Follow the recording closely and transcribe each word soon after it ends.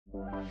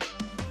Hello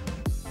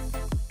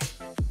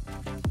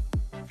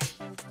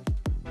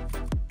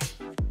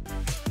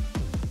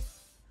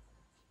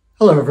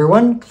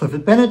everyone,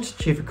 Clifford Bennett,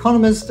 Chief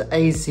Economist,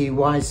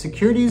 ACY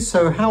Securities.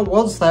 So how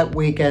was that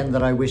weekend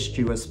that I wished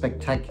you a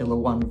spectacular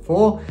one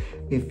for?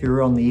 If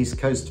you're on the east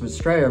coast of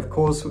Australia, of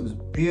course, it was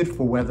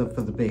beautiful weather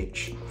for the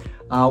beach.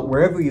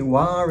 Wherever you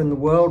are in the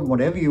world,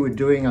 whatever you were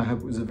doing, I hope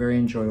it was a very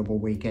enjoyable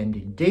weekend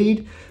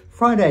indeed.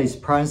 Friday's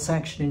price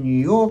action in New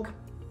York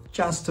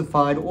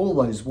justified all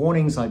those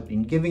warnings I've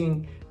been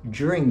giving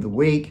during the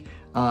week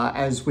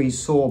as we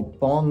saw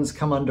bonds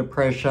come under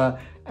pressure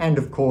and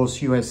of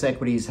course US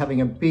equities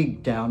having a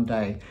big down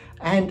day.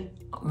 And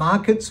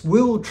markets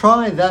will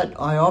try that,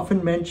 I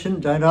often mention,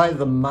 don't I,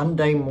 the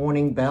Monday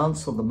morning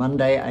bounce or the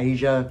Monday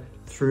Asia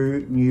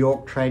through New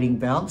York trading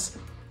bounce.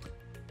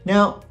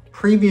 Now,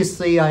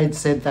 previously I had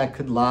said that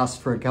could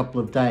last for a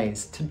couple of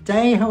days.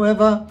 Today,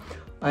 however,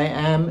 I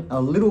am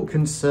a little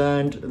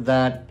concerned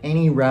that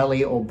any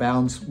rally or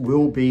bounce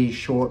will be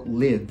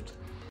short-lived.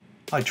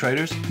 Hi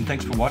traders, and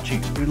thanks for watching.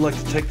 We'd like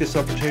to take this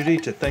opportunity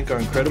to thank our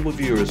incredible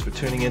viewers for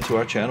tuning into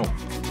our channel.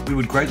 We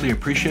would greatly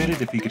appreciate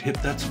it if you could hit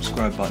that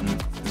subscribe button,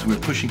 as we're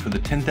pushing for the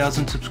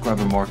 10,000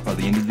 subscriber mark by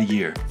the end of the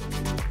year.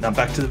 Now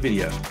back to the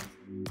video.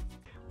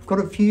 I've got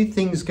a few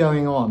things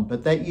going on,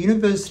 but that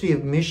University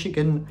of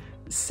Michigan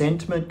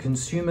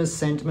consumer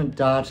sentiment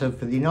data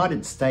for the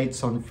United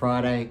States on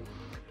Friday,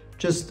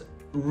 just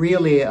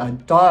really a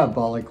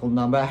diabolical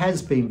number,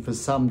 has been for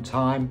some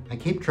time. I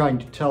keep trying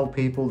to tell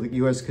people that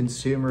US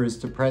consumer is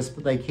depressed,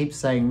 but they keep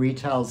saying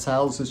retail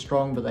sales are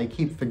strong, but they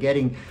keep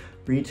forgetting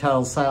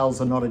retail sales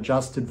are not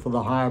adjusted for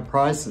the higher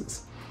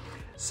prices.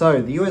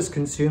 So the US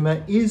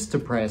consumer is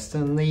depressed,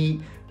 and the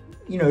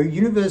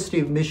University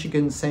of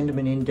Michigan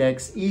Sentiment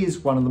Index is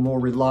one of the more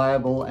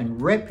reliable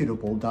and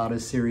reputable data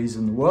series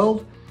in the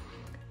world.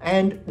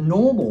 And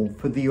normal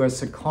for the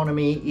US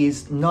economy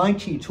is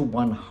 90 to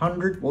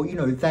 100. Well,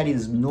 that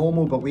is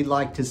normal, but we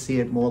like to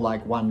see it more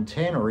like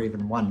 110 or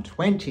even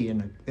 120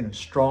 in a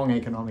strong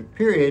economic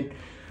period.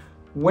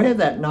 Where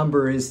that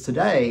number is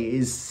today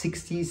is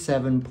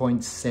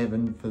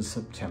 67.7 for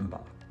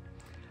September.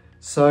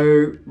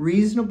 So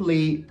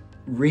reasonably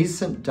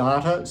recent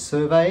data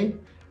survey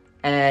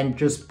and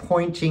just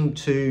pointing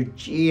to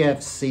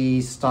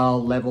GFC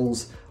style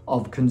levels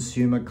of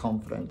consumer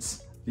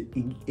confidence.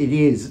 It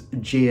is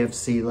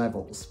GFC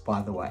levels,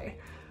 by the way.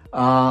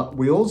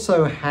 We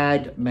also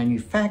had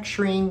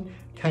manufacturing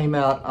came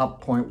out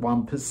up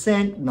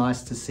 0.1%.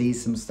 Nice to see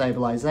some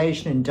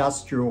stabilization.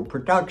 Industrial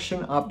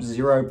production up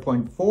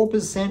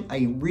 0.4%,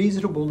 a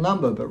reasonable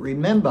number. But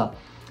remember,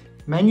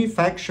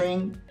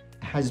 manufacturing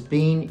has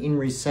been in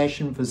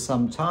recession for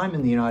some time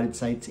in the United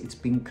States. It's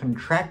been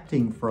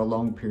contracting for a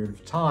long period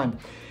of time.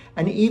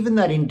 And even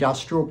that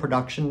industrial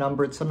production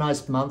number, it's a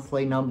nice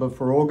monthly number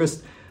for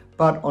August,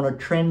 but on a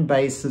trend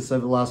basis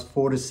over the last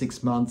 4 to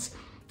 6 months,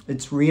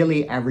 it's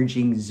really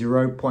averaging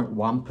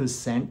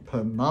 0.1%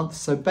 per month.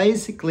 So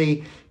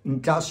basically,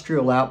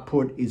 industrial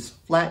output is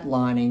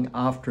flatlining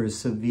after a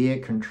severe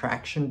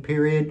contraction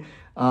period.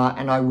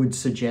 And I would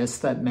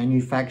suggest that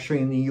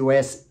manufacturing in the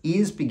US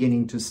is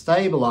beginning to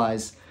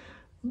stabilize.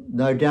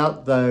 No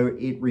doubt, though,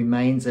 it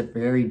remains at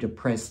very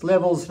depressed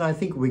levels. And I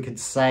think we could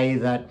say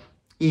that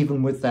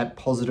even with that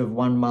positive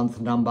 1 month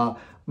number,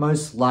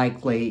 most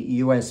likely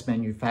US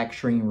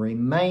manufacturing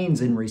remains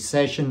in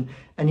recession,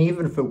 and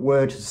even if it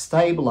were to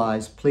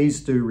stabilize,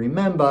 please do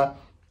remember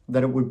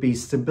that it would be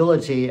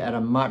stability at a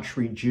much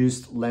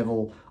reduced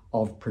level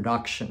of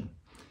production.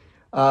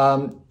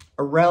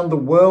 Around the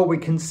world, we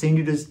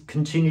continue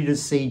to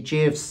see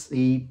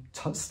GFC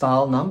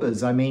style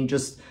numbers. I mean,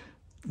 just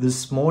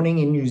this morning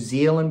in New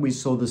Zealand, we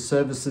saw the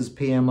Services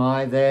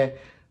PMI there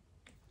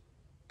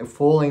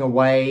falling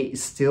away,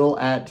 still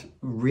at,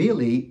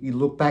 really, you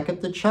look back at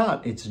the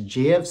chart, it's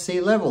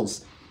GFC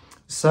levels.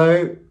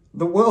 So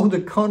the world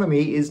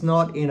economy is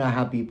not in a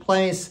happy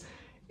place.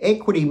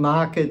 Equity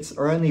markets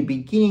are only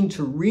beginning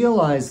to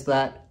realize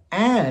that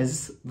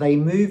as they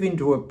move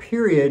into a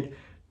period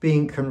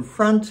being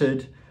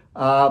confronted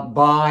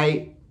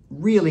by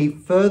really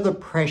further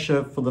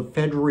pressure for the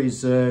Federal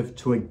Reserve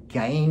to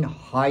again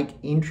hike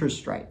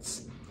interest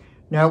rates.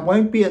 Now, it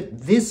won't be at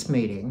this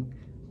meeting.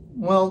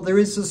 Well, there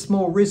is a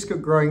small risk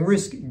of growing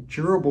risk.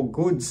 Durable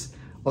goods,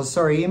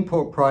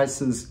 import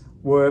prices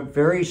were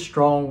very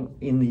strong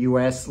in the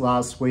US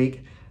last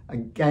week,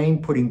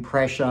 again putting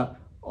pressure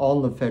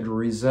on the Federal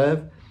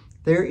Reserve.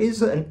 There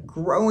is a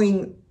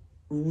growing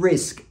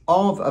risk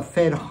of a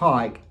Fed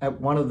hike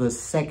at one of the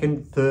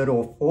second, third,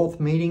 or fourth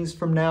meetings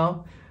from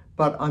now,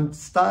 but I'm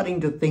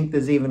starting to think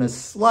there's even a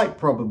slight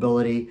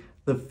probability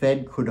the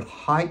Fed could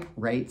hike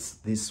rates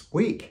this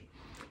week.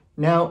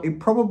 Now, it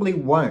probably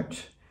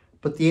won't.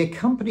 But the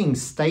accompanying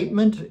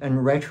statement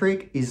and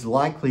rhetoric is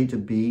likely to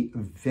be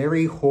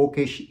very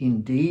hawkish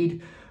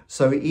indeed.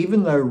 So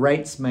even though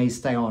rates may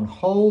stay on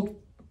hold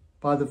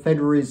by the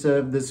Federal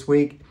Reserve this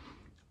week,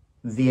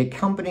 the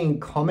accompanying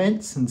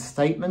comments and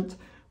statement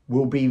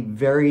will be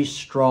very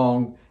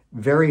strong,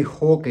 very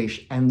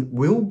hawkish, and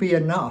will be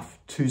enough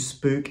to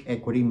spook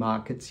equity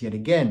markets yet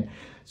again.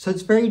 So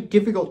it's very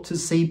difficult to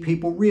see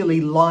people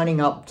really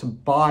lining up to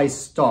buy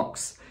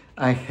stocks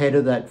ahead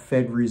of that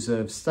Fed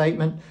Reserve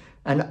statement.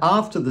 And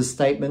after the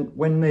statement,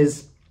 when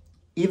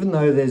even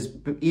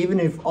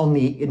if on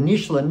the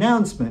initial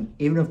announcement,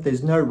 even if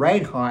there's no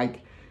rate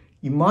hike,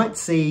 you might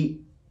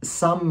see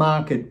some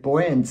market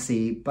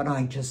buoyancy, but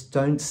I just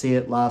don't see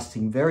it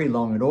lasting very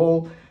long at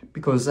all,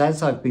 because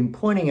as I've been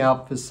pointing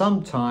out for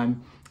some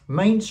time,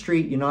 Main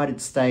Street United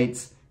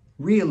States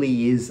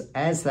really is,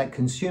 as that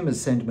consumer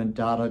sentiment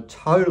data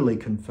totally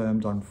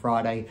confirmed on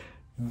Friday,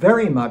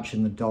 very much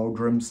in the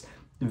doldrums,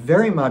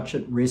 very much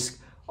at risk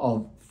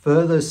of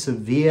further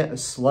severe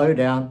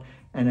slowdown.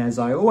 And as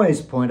I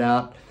always point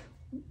out,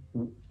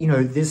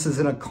 this is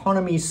an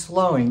economy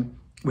slowing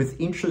with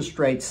interest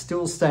rates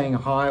still staying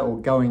high or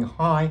going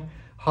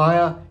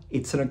higher.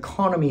 It's an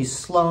economy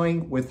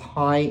slowing with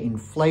high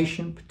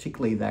inflation,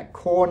 particularly that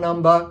core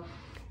number.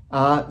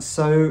 And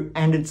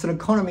it's an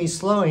economy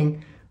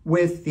slowing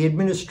with the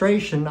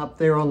administration up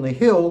there on the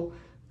Hill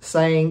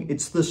saying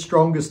it's the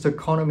strongest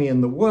economy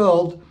in the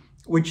world,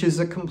 which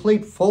is a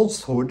complete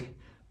falsehood,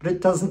 but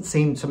it doesn't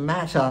seem to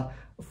matter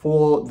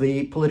for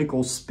the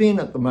political spin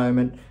at the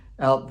moment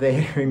out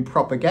there in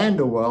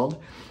propaganda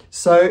world.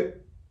 So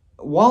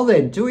while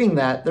they're doing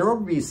that, they're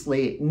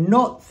obviously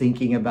not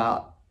thinking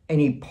about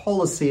any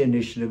policy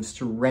initiatives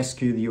to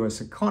rescue the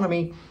US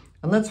economy.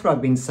 And that's what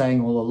I've been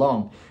saying all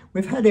along.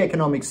 We've had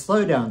economic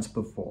slowdowns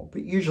before,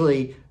 but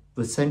usually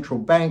the central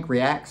bank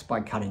reacts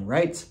by cutting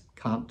rates.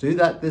 Can't do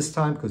that this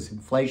time because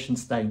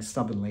inflation's staying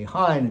stubbornly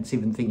high and it's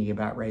even thinking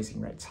about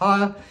raising rates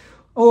higher.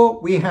 Or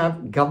we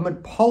have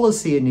government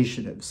policy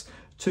initiatives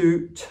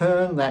to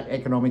turn that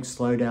economic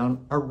slowdown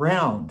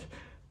around.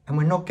 And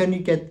we're not going to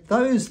get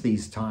those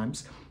these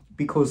times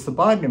because the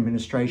Biden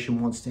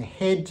administration wants to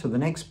head to the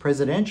next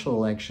presidential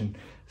election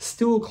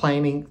still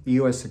claiming the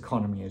US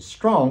economy is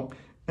strong.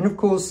 And of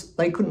course,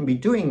 they couldn't be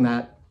doing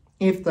that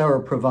if they were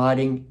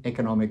providing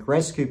economic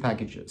rescue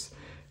packages.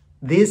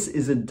 This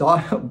is a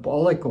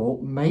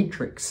diabolical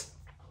matrix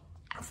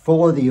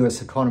for the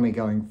US economy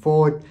going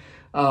forward.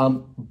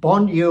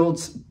 Bond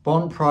yields,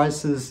 bond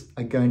prices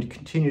are going to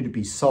continue to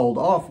be sold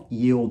off,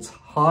 yields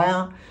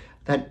higher.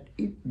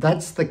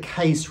 That's the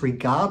case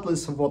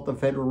regardless of what the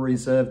Federal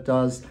Reserve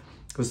does,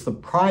 because the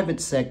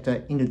private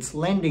sector in its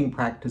lending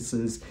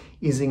practices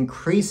is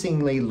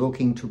increasingly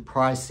looking to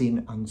price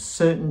in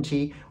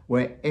uncertainty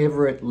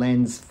wherever it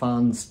lends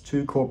funds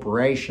to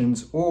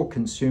corporations or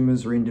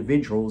consumers or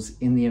individuals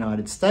in the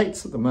United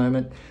States at the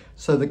moment.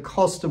 So the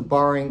cost of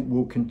borrowing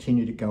will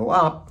continue to go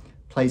up,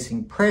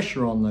 placing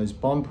pressure on those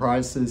bond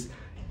prices,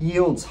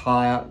 yields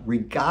higher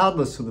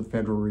regardless of the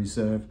Federal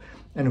Reserve.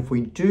 And if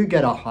we do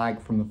get a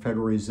hike from the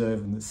Federal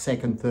Reserve in the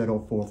second, third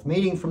or fourth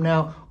meeting from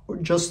now, or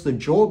just the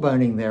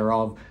jawboning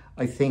thereof,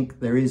 I think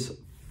there is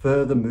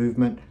further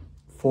movement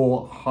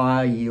for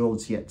higher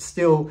yields yet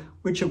still,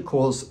 which of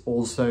course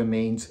also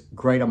means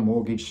greater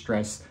mortgage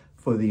stress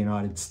for the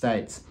United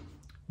States.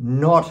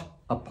 Not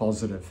a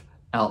positive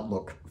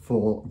outlook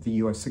for the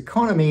US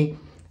economy,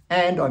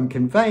 and I'm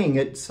conveying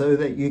it so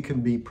that you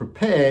can be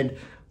prepared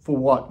for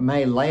what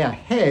may lay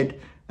ahead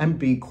and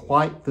be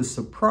quite the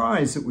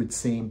surprise, it would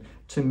seem,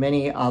 to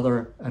many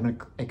other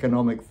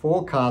economic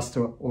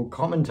forecaster or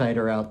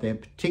commentator out there,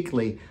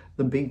 particularly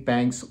the big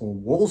banks or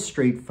Wall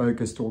Street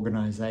focused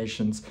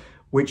organizations,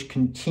 which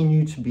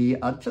continue to be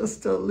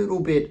just a little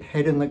bit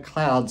head in the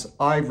clouds,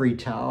 ivory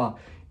tower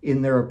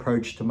in their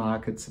approach to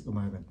markets at the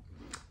moment.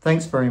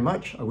 Thanks very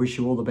much. I wish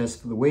you all the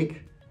best for the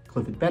week.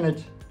 Clifford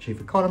Bennett, Chief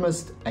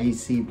Economist,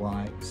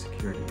 ACY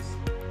Securities.